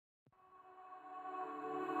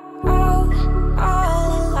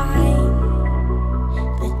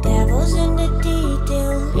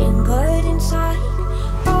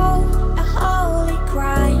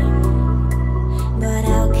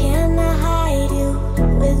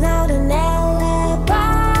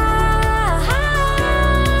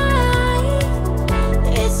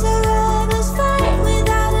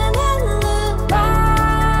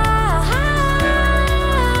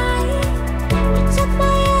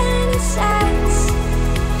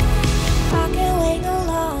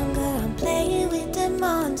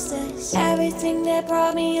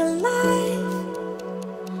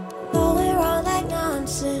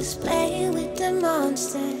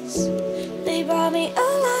brought me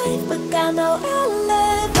alive, but got no alibi.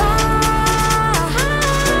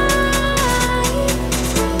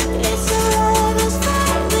 It's a lover's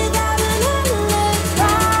fight without an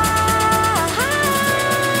alibi.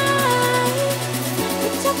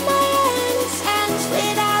 You took my innocence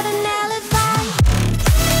without an alibi.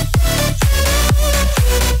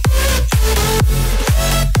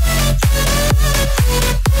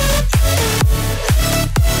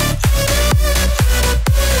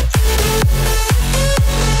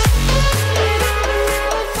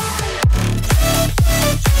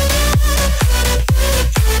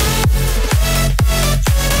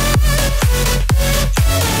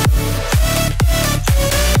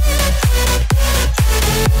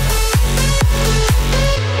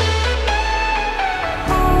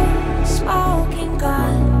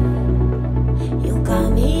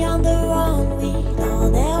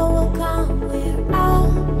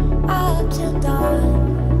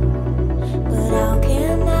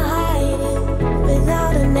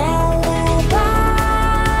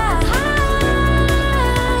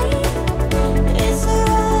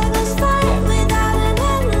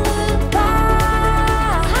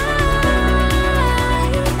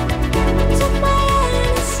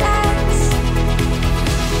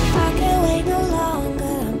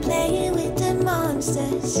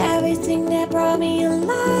 Everything that brought me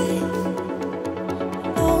alive,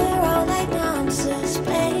 oh, we're all like monsters,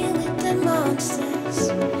 playing with the monsters.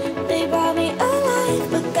 They brought me alive,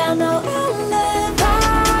 but got no alibi.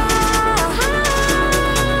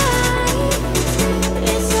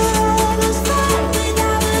 It's a lover's fight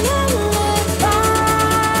without an alibi.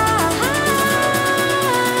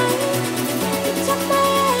 You took my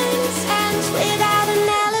innocence without an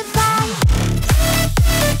alibi.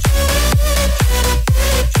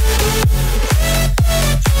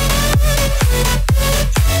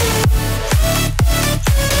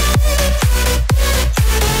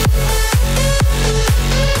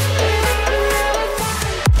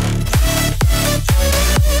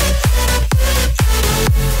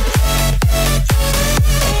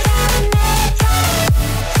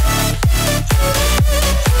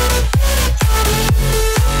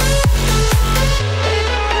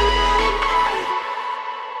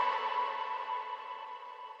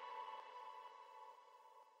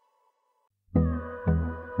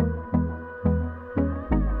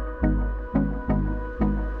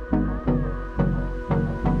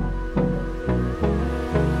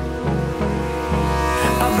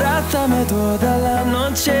 Abrázame toda la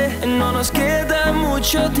noche, no nos queda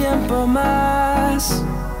mucho tiempo más.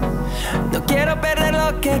 No quiero perder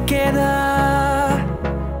lo que queda.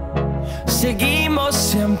 Seguimos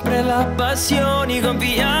siempre la pasión y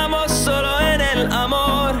confiamos solo en el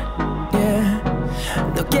amor. Yeah.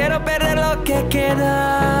 No quiero perder lo que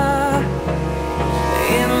queda.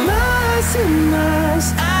 Y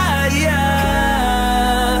más allá,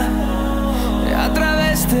 a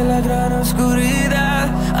través de la gran oscuridad,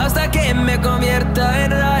 hasta que me convierta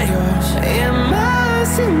en rayos. Y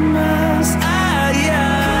más allá,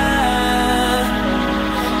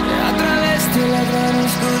 a través de la gran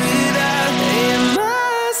oscuridad. Y más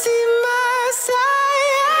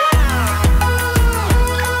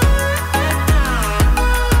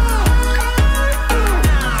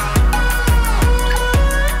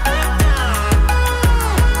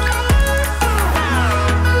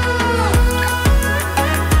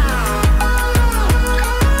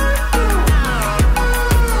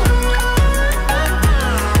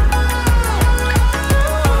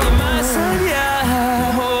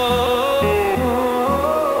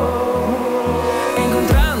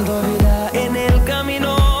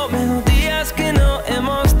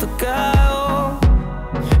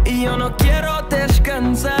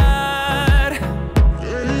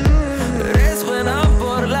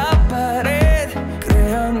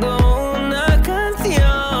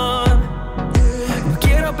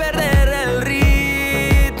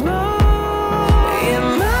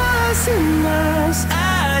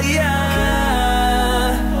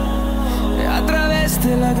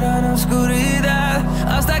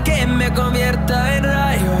convierta en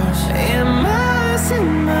rayos. Y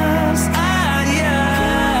más allá,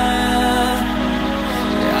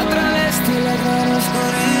 a través de la gran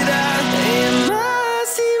oscuridad. Y más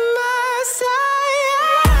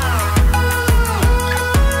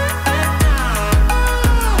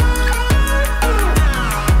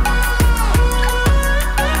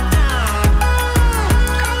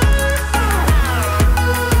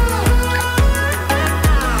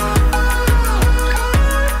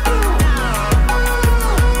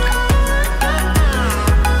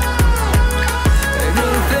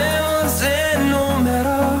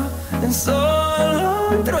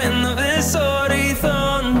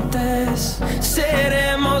horizontes,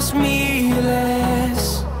 seremos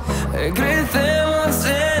miles, crecemos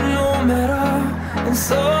en número, en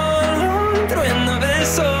solo un trueno de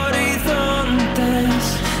horizontes,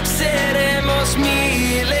 seremos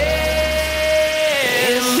miles,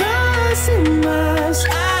 más y más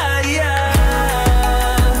allá.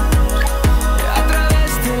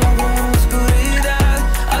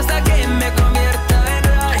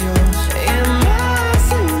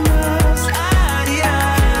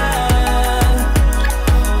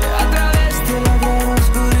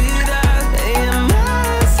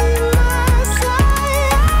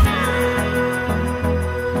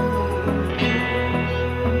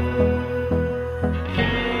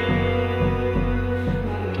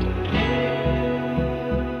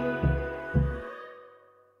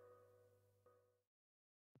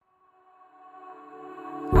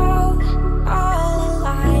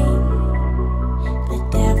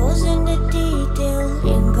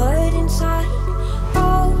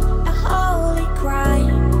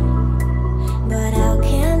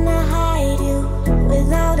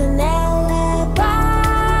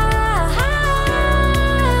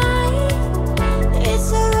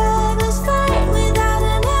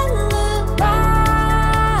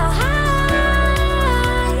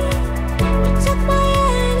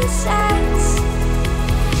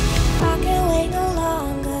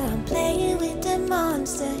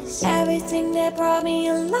 Everything that brought me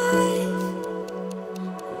alive,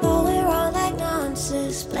 going wrong like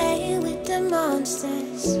nonsense, playing with the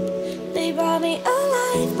monsters. They brought me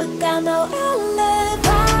alive, but got no alibi.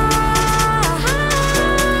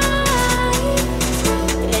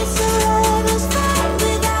 It's a lover's fight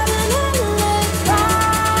without an alibi.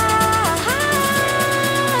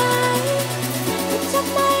 It took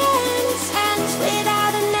my hands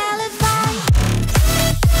without an alibi.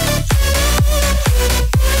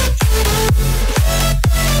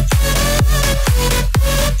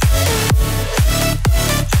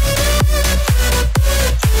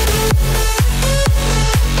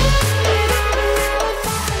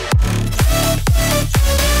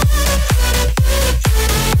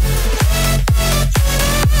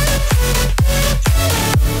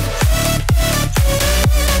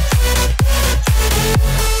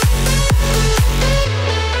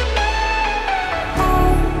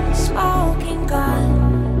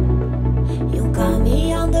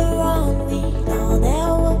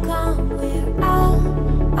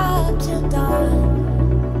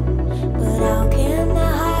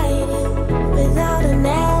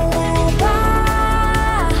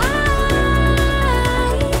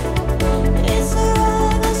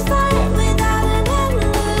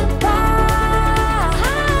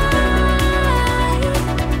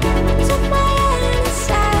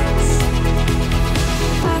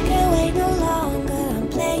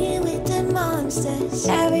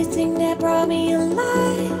 Everything that brought me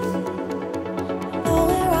alive,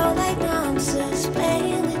 going wrong like nonsense,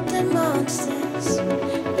 playing with the monsters.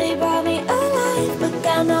 They brought me alive, but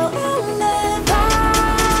got no alibi.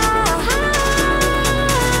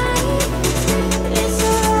 It's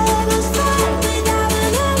a lover's fight without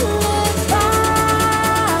an alibi.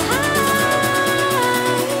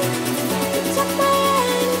 It took my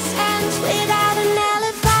hands without an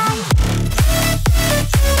alibi.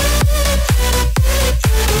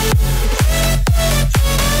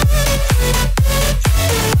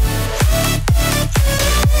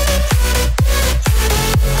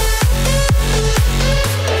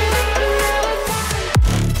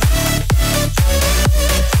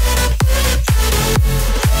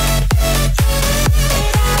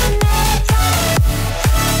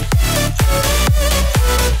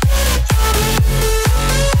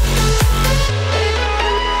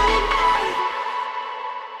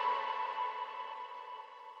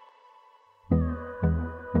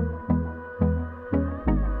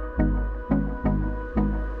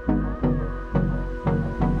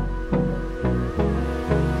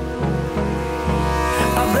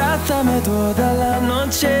 Abrázame toda la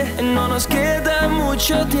noche, no nos queda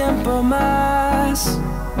mucho tiempo más.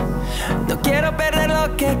 No quiero perder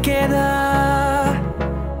lo que queda.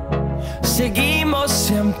 Seguimos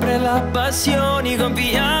siempre la pasión y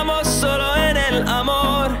confiamos solo en el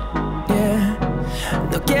amor. Yeah.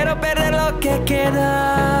 No quiero perder lo que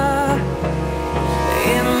queda.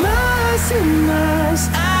 Y más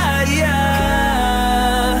allá,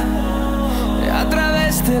 a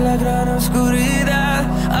través de la gran oscuridad,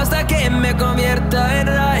 hasta que me convierta en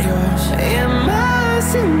rayos. Y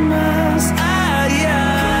más allá.